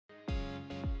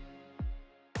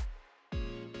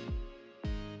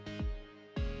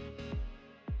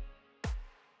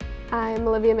I'm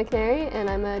Olivia and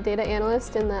I'm a data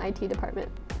analyst in the IT department.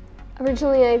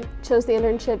 Originally I chose the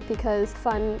internship because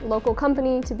fun local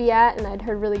company to be at and I'd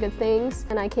heard really good things.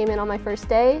 And I came in on my first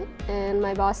day and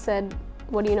my boss said,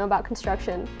 "What do you know about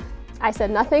construction?" I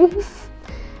said nothing.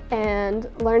 And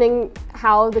learning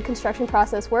how the construction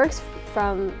process works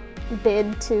from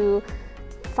bid to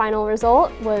final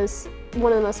result was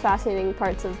one of the most fascinating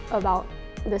parts about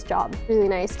this job. Really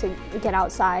nice to get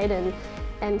outside and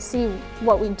see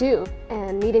what we do,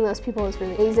 and meeting those people is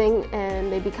really amazing,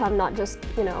 and they become not just,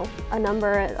 a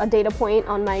number, a data point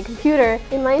on my computer.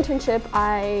 In my internship,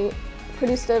 I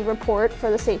produced a report for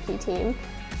the safety team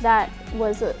that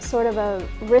was sort of a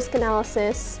risk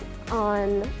analysis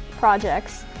on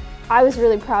projects. I was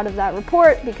really proud of that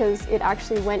report because it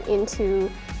actually went into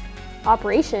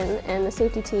operation and the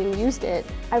safety team used it.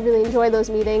 I really enjoy those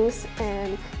meetings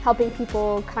and helping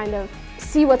people kind of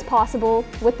see what's possible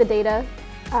with the data.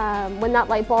 When that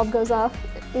light bulb goes off,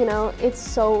 it's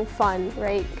so fun,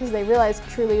 right? Because they realize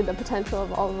truly the potential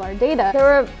of all of our data. There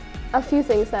were a few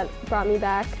things that brought me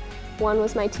back. One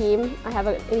was my team. I have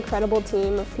an incredible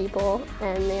team of people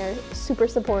and they're super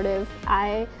supportive.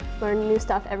 I learn new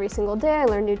stuff every single day. I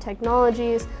learn new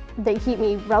technologies. They keep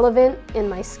me relevant in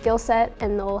my skill set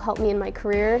and they'll help me in my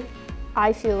career.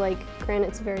 I feel like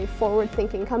Granite's a very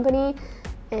forward-thinking company,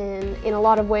 and in a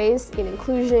lot of ways, in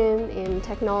inclusion, in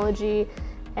technology,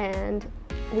 and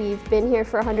we've been here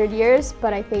for 100 years,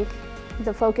 but I think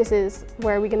the focus is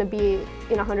where are we going to be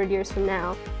in 100 years from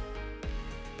now.